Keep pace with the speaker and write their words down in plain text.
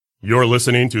You're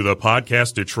listening to the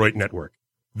Podcast Detroit Network.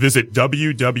 Visit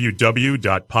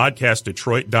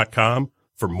www.podcastdetroit.com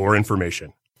for more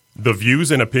information. The views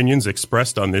and opinions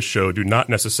expressed on this show do not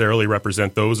necessarily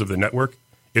represent those of the network,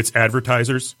 its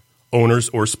advertisers, owners,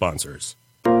 or sponsors.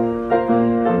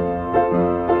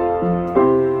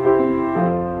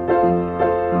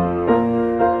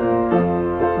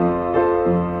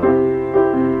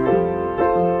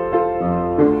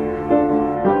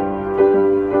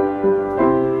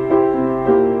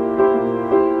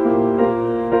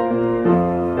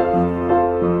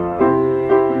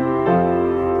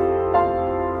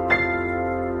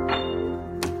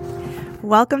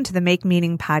 Welcome to the Make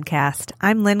Meaning podcast.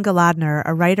 I'm Lynn Golodner,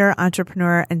 a writer,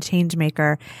 entrepreneur, and change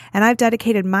maker, and I've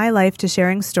dedicated my life to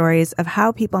sharing stories of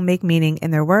how people make meaning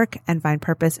in their work and find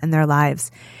purpose in their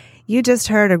lives. You just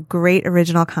heard a great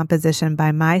original composition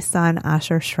by my son,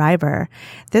 Asher Schreiber.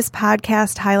 This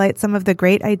podcast highlights some of the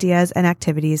great ideas and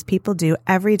activities people do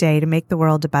every day to make the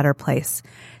world a better place.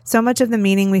 So much of the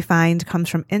meaning we find comes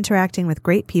from interacting with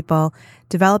great people,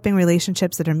 developing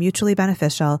relationships that are mutually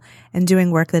beneficial, and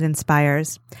doing work that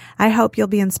inspires. I hope you'll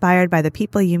be inspired by the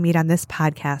people you meet on this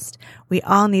podcast. We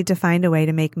all need to find a way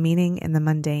to make meaning in the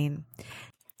mundane.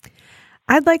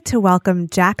 I'd like to welcome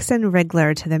Jackson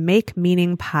Rigler to the Make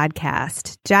Meaning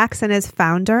podcast. Jackson is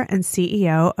founder and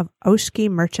CEO of Oshki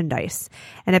Merchandise,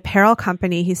 an apparel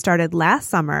company he started last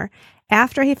summer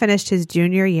after he finished his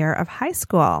junior year of high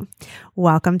school.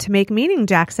 Welcome to Make Meaning,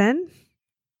 Jackson.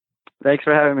 Thanks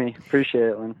for having me. Appreciate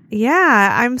it, Lynn.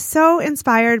 Yeah, I'm so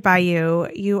inspired by you.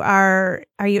 Are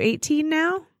you 18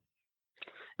 now?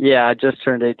 Yeah, I just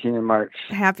turned 18 in March.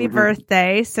 Happy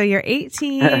birthday. So you're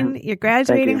 18, you're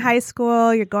graduating high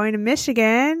school, you're going to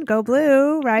Michigan. Go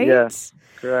Blue, right? Yes,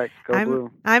 correct. Go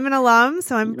Blue. I'm an alum,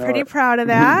 so I'm pretty proud of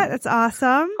that. That's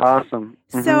awesome. Awesome.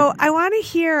 So I want to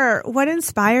hear what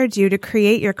inspired you to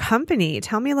create your company.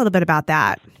 Tell me a little bit about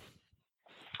that.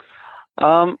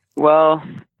 Well,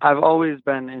 I've always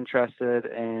been interested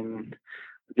in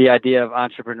the idea of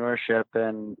entrepreneurship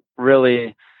and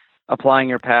really applying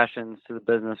your passions to the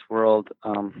business world.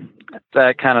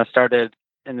 That kind of started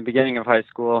in the beginning of high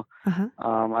school.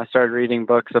 I started reading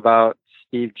books about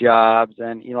Steve Jobs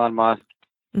and Elon Musk,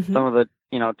 some of the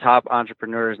top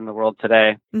entrepreneurs in the world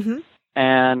today.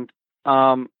 And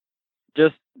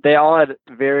just they all had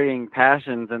varying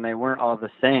passions, and they weren't all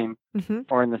the same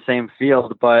or in the same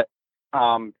field, but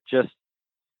just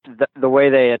the way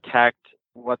they attacked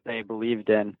what they believed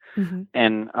in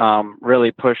and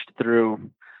really pushed through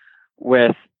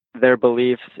with their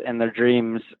beliefs and their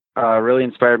dreams really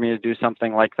inspired me to do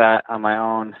something like that on my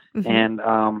own. And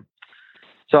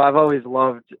so I've always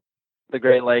loved the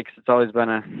Great Lakes. It's always been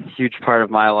a huge part of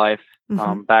my life.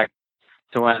 Back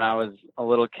to when I was a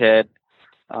little kid,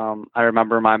 I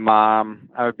remember my mom,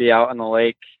 I would be out in the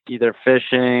lake either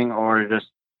fishing or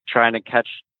just trying to catch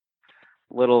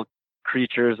little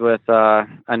creatures with a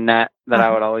net that I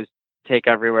would always take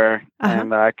everywhere.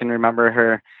 And I can remember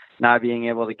her not being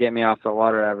able to get me off the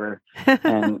water ever.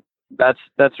 And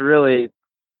that's really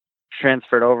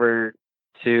transferred over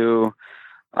to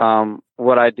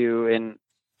what I do in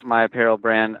my apparel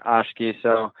brand, Oshki.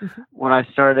 So when I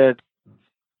started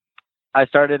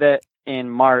it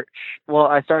in March. Well,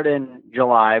 I started in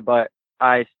July, but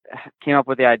I came up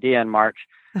with the idea in March.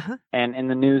 And in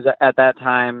the news at that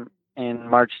time, in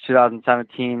March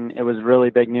 2017, it was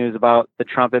really big news about the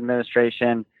Trump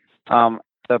administration,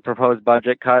 the proposed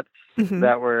budget cuts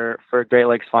that were for Great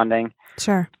Lakes funding.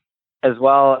 Sure. As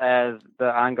well as the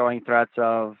ongoing threats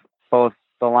of both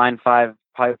the Line 5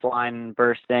 pipeline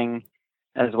bursting,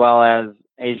 as well as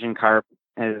Asian carp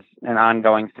is an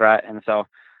ongoing threat. And so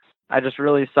I just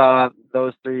really saw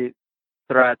those three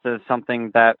threats as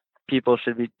something that people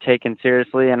should be taken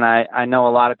seriously. And I know a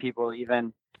lot of people,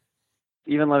 even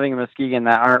living in Muskegon,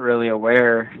 that aren't really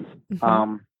aware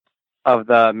of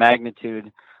the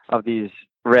magnitude of these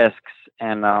risks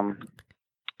and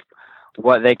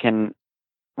what they could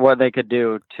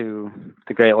do to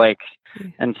the Great Lakes.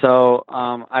 And so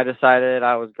I decided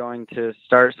I was going to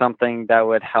start something that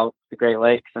would help the Great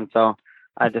Lakes. And so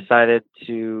I decided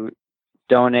to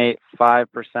donate 5%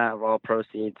 of all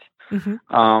proceeds to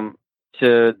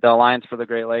the Alliance for the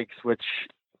Great Lakes, which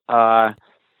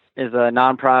is a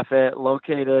nonprofit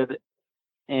located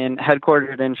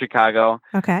headquartered in Chicago.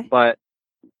 Okay. But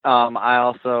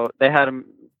they had an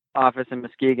office in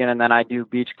Muskegon, and then I do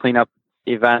beach cleanup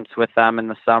events with them in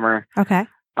the summer. Okay.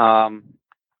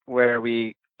 Where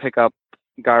we pick up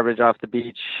garbage off the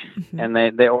beach, and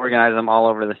they organize them all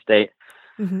over the state.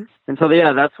 And so,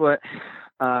 yeah, that's what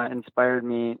inspired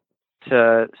me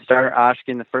to start Oshki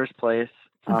in the first place.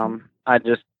 I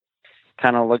just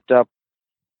kind of looked up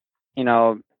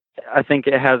I think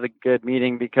it has a good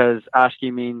meaning because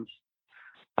Oshkosh means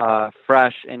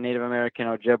fresh in Native American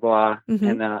Ojibwa,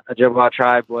 and the Ojibwa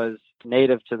tribe was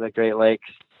native to the Great Lakes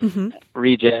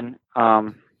region.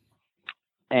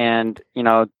 And,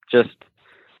 just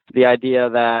the idea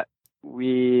that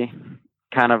we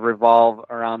kind of revolve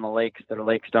around the lakes, that the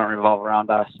lakes don't revolve around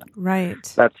us. Right.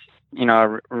 That's,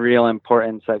 a real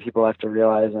importance that people have to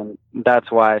realize. And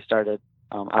that's why I started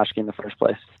Oshkosh in the first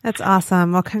place. That's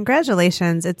awesome. Well,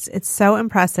 congratulations. It's so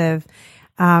impressive.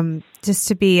 Just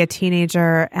to be a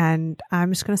teenager and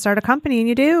I'm just going to start a company, and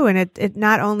you do. And it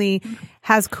not only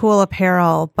has cool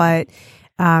apparel, but,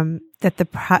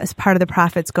 that part of the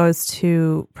profits goes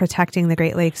to protecting the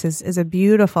Great Lakes is a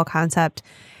beautiful concept.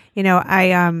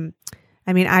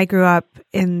 I grew up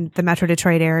in the Metro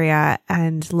Detroit area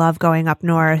and love going up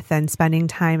north and spending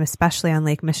time, especially on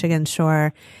Lake Michigan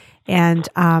shore. And,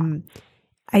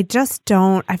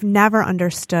 I've never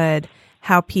understood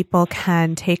how people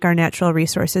can take our natural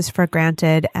resources for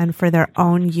granted and for their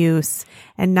own use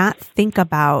and not think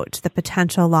about the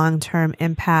potential long-term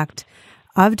impact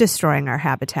of destroying our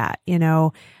habitat.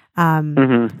 I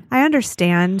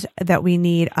understand that we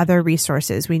need other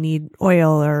resources. We need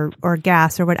oil or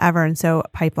gas or whatever. And so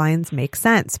pipelines make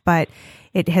sense, but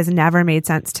it has never made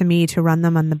sense to me to run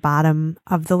them on the bottom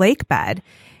of the lake bed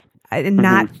and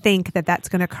not think that that's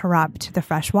going to corrupt the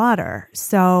fresh water.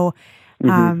 So,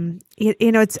 I'm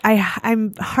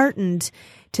heartened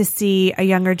to see a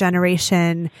younger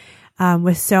generation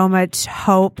with so much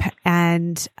hope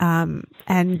and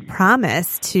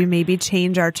promise to maybe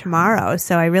change our tomorrow.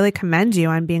 So I really commend you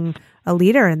on being a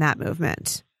leader in that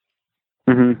movement.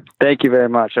 Thank you very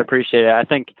much. I appreciate it. I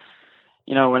think,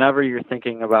 whenever you're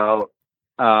thinking about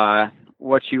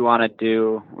what you want to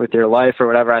do with your life or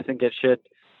whatever, I think it should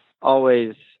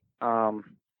always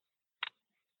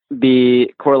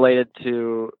be correlated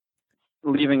to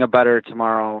leaving a better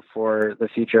tomorrow for the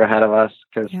future ahead of us,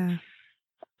 because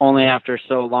only after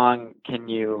so long can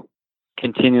you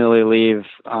continually leave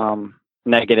a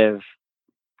negative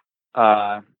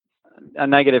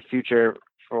future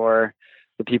for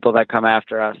the people that come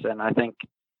after us. And I think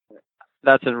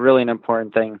that's an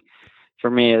important thing for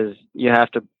me, is you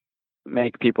have to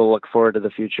make people look forward to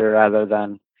the future rather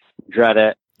than dread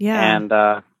it. And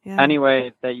any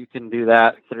way that you can do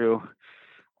that through,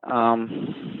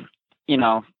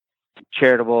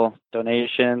 charitable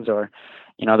donations or,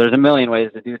 there's a million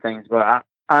ways to do things, but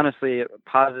honestly,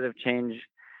 positive change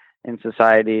in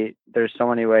society, there's so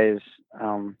many ways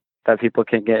that people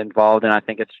can get involved. And I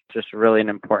think it's just really an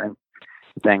important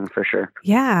thing for sure.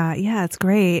 Yeah, it's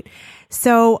great.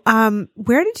 So,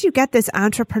 where did you get this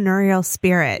entrepreneurial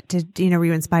spirit? Were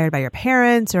you inspired by your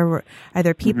parents, or are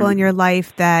there people in your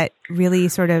life that really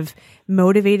sort of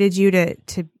motivated you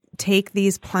to take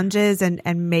these plunges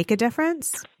and make a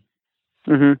difference?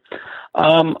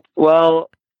 Well,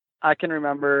 I can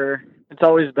remember it's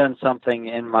always been something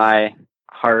in my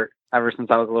heart ever since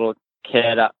I was a little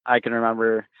kid. I can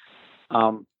remember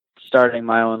starting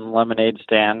my own lemonade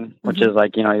stand, which is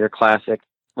like, your classic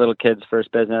little kid's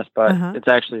first business, but it's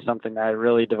actually something that I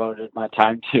really devoted my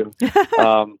time to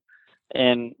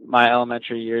in my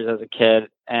elementary years as a kid.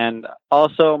 And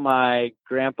also my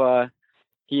grandpa,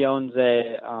 he owns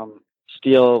a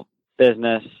steel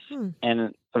business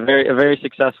and a very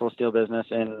successful steel business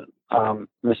in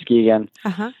Muskegon.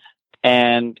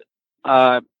 And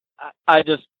I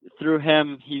just, through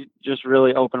him, he just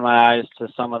really opened my eyes to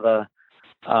some of the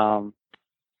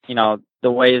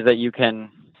the ways that you can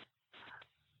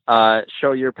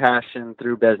show your passion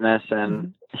through business.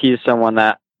 And he's someone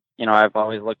that, I've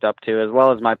always looked up to, as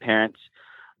well as my parents.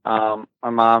 My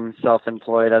mom's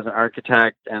self-employed as an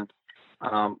architect, and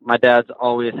my dad's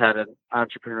always had an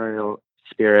entrepreneurial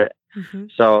spirit.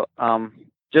 So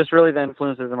just really the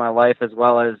influences in my life, as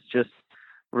well as just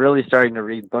really starting to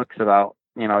read books about,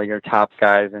 your top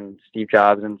guys and Steve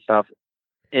Jobs and stuff.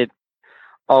 It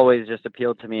always just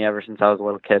appealed to me ever since I was a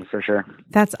little kid, for sure.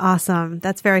 That's awesome.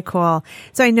 That's very cool.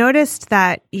 So I noticed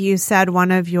that you said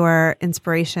one of your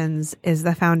inspirations is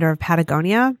the founder of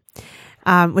Patagonia,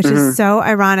 which is so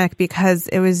ironic because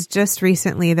it was just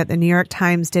recently that the New York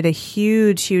Times did a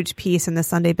huge piece in the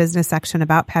Sunday Business section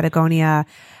about Patagonia,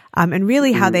 and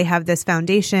really how they have this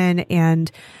foundation,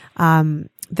 and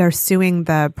they're suing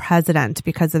the president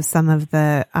because of some of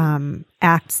the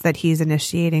acts that he's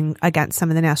initiating against some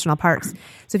of the national parks.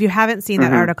 So if you haven't seen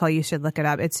that article, you should look it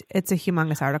up. It's a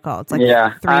humongous article. It's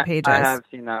like 3 pages. I have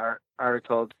seen that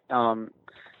article. Yvon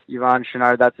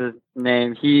Chouinard, that's his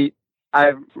name.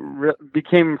 I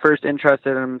became first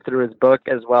interested in him through his book,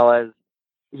 as well as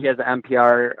he has an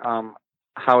NPR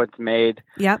How It's Made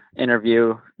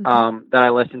interview that I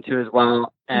listened to as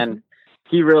well. And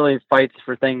he really fights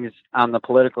for things on the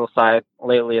political side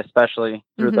lately, especially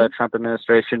through the Trump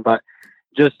administration. But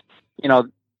just,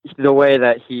 the way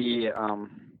that he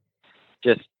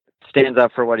just stands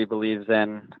up for what he believes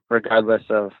in, regardless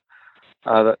of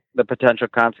the potential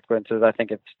consequences, I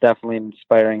think it's definitely an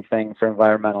inspiring thing for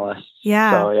environmentalists.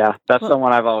 Yeah. So that's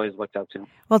someone I've always looked up to.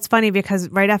 Well, it's funny because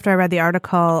right after I read the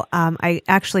article, I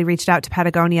actually reached out to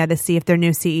Patagonia to see if their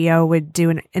new CEO would do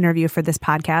an interview for this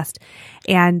podcast.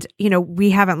 And, we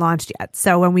haven't launched yet.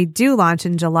 So when we do launch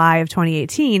in July of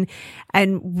 2018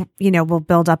 and, we'll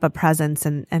build up a presence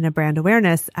and a brand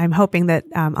awareness, I'm hoping that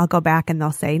I'll go back and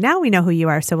they'll say, now we know who you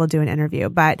are, so we'll do an interview.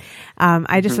 But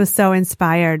I just was so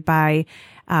inspired by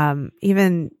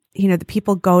even, the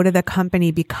people go to the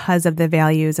company because of the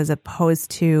values as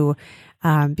opposed to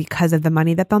because of the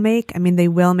money that they'll make. I mean, they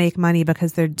will make money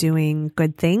because they're doing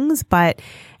good things, but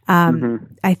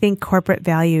I think corporate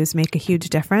values make a huge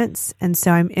difference. And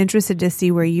so I'm interested to see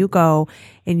where you go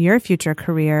in your future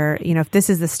career. If this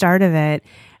is the start of it,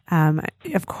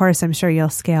 of course, I'm sure you'll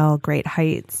scale great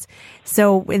heights.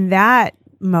 So in that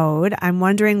mode, I'm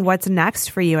wondering what's next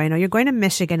for you. I know you're going to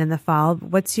Michigan in the fall.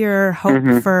 What's your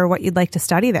hope for what you'd like to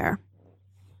study there?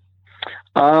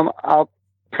 I'll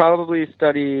probably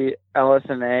study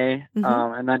LS&A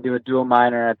and then do a dual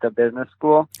minor at the business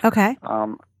school. Okay.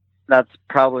 That's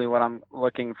probably what I'm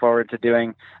looking forward to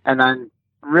doing. And then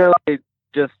really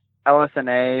just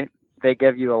LS&A, they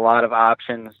give you a lot of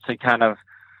options to kind of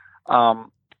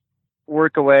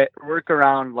work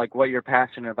around like what you're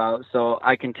passionate about. So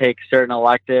I can take certain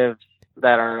electives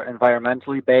that are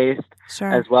environmentally based,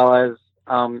 as well as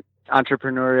an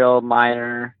entrepreneurial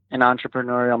minor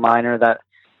that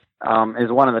is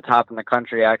one of the top in the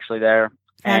country actually there.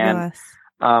 Fabulous.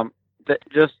 And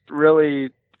just really,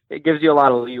 it gives you a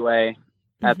lot of leeway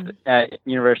at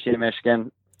University of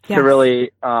Michigan to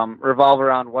really revolve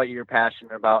around what you're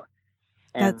passionate about.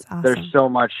 And that's awesome. There's so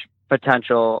much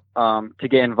potential to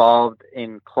get involved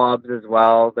in clubs as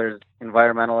well. There's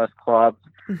environmentalist clubs.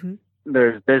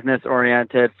 There's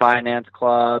business-oriented finance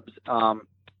clubs.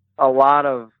 A lot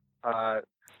of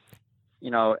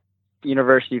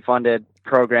university-funded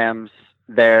programs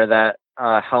there that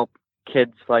help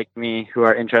kids like me who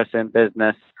are interested in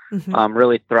business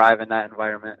really thrive in that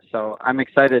environment. So I'm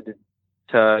excited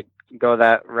to go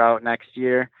that route next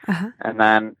year. And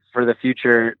then for the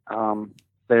future,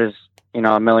 there's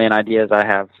a million ideas I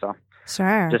have. So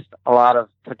just a lot of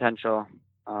potential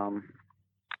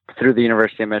through the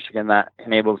University of Michigan that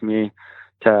enables me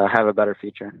to have a better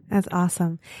future. That's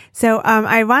awesome. So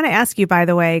I want to ask you, by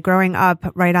the way, growing up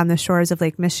right on the shores of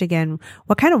Lake Michigan,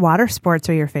 what kind of water sports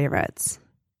are your favorites?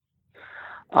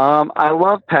 I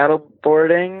love paddle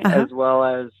boarding as well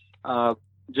as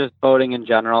just boating in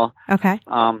general. Okay.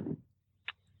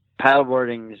 Paddle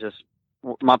boarding is just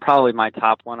probably my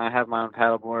top one. I have my own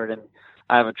paddleboard and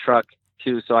I have a truck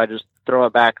too, so I just throw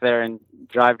it back there and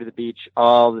drive to the beach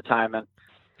all the time at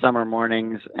summer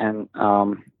mornings. And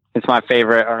it's my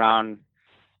favorite around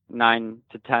 9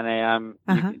 to 10 a.m.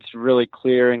 It's really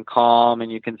clear and calm,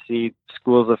 and you can see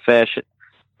schools of fish.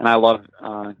 And I love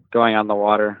going on the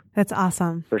water. That's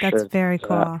awesome. That's sure. very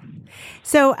cool.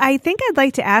 So I think I'd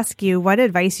like to ask you what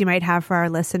advice you might have for our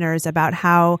listeners about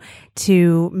how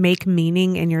to make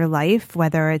meaning in your life,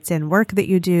 whether it's in work that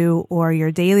you do or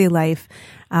your daily life.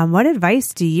 What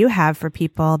advice do you have for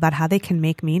people about how they can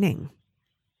make meaning?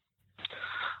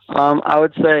 I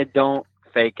would say don't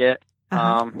fake it.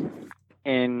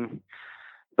 In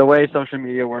the way social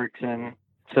media works in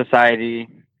society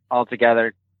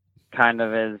altogether, kind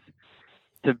of is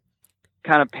to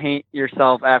kind of paint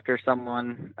yourself after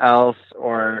someone else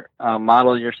or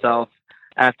model yourself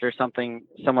after something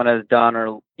someone has done,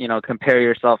 or compare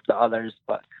yourself to others.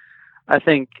 But I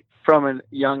think from a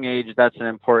young age, that's an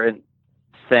important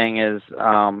thing, is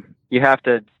you have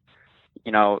to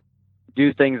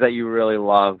do things that you really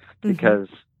love, because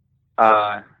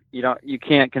you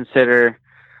can't consider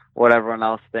what everyone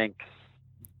else thinks,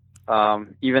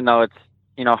 even though it's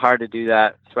hard to do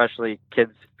that, especially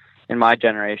kids in my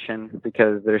generation,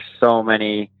 because there's so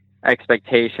many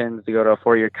expectations to go to a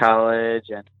 4-year college,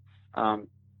 and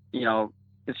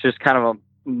it's just kind of a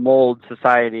mold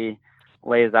society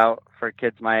lays out for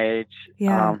kids my age.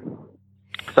 So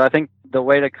I think the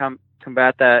way to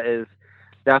combat that is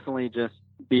definitely just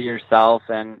be yourself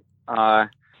and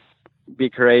be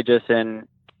courageous in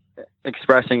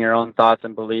expressing your own thoughts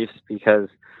and beliefs, because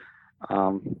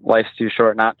life's too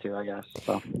short not to, I guess.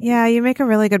 So. Yeah, you make a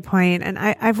really good point. And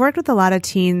I've worked with a lot of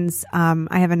teens.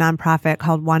 I have a nonprofit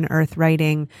called One Earth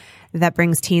Writing that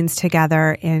brings teens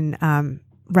together in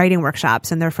writing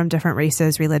workshops, and they're from different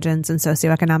races, religions, and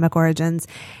socioeconomic origins.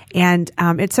 And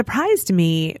it surprised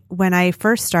me when I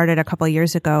first started a couple of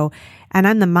years ago, and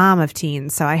I'm the mom of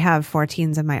teens, so I have 4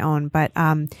 teens of my own, but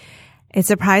it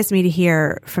surprised me to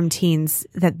hear from teens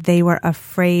that they were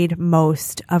afraid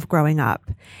most of growing up.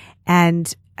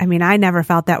 And I mean, I never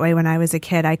felt that way when I was a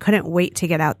kid. I couldn't wait to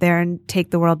get out there and take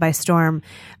the world by storm.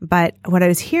 But what I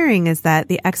was hearing is that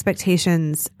the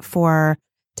expectations for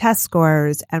test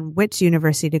scores and which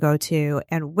university to go to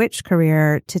and which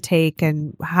career to take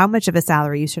and how much of a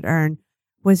salary you should earn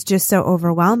was just so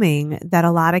overwhelming that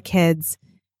a lot of kids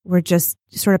were just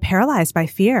sort of paralyzed by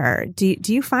fear. Do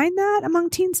you find that among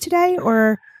teens today,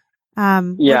 or?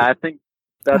 Yeah, I think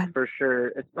that's for sure,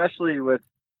 especially with,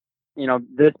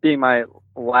 this being my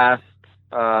last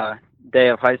day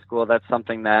of high school. That's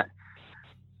something that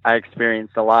I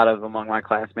experienced a lot of among my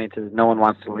classmates is no one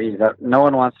wants to leave. No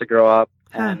one wants to grow up.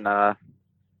 Huh. And,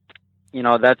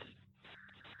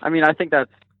 I think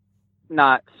that's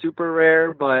not super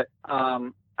rare, but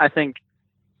I think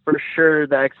for sure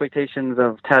the expectations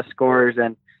of test scores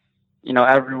and,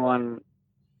 everyone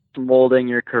molding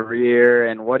your career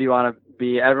and what do you want to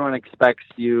be, everyone expects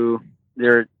you,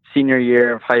 your senior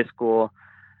year of high school,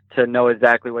 to know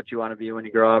exactly what you want to be when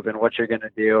you grow up and what you're going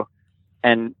to do.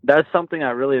 And that's something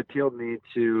that really appealed me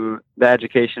to the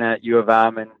education at U of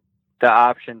M and the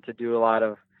option to do a lot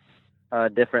of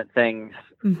different things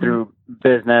through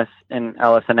business in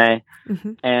LS&A.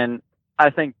 And I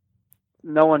think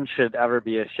no one should ever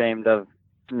be ashamed of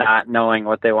not knowing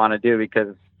what they want to do,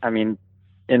 because, in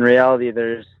reality,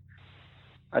 there's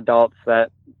adults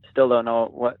that still don't know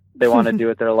what they want to do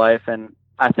with their life. And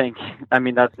I think,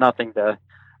 that's nothing to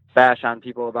bash on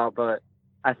people about, but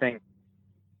I think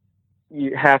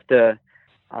you have to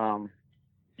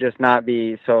just not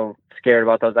be so scared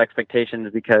about those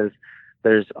expectations, because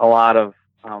there's a lot of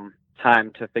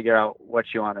time to figure out what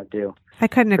you want to do. I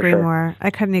couldn't agree more.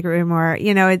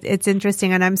 It's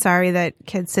interesting, and I'm sorry that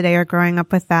kids today are growing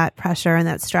up with that pressure and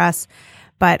that stress,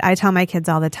 but I tell my kids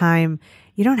all the time,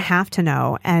 you don't have to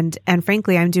know. And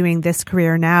frankly, I'm doing this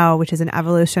career now, which is an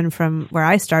evolution from where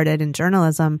I started in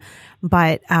journalism.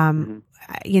 But,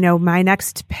 my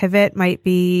next pivot might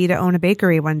be to own a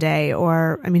bakery one day,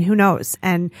 or, who knows?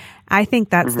 And I think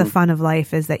that's the fun of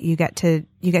life, is that you get to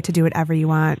do whatever you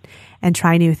want and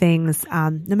try new things,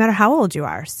 no matter how old you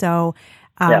are. So,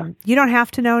 you don't have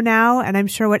to know now, and I'm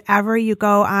sure whatever you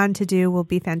go on to do will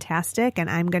be fantastic, and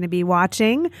I'm going to be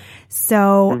watching.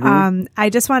 So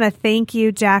I just want to thank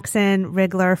you, Jackson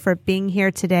Rigler, for being here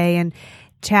today and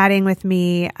chatting with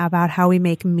me about how we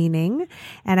make meaning.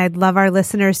 And I'd love our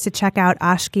listeners to check out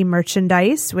Oshkie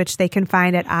merchandise, which they can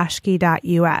find at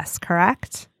oshkie.us,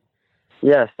 correct?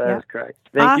 Yes, that is correct.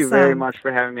 Thank you very much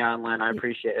for having me on, Lynn. I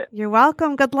appreciate it. You're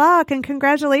welcome. Good luck and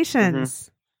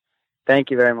congratulations.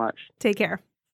 Thank you very much. Take care.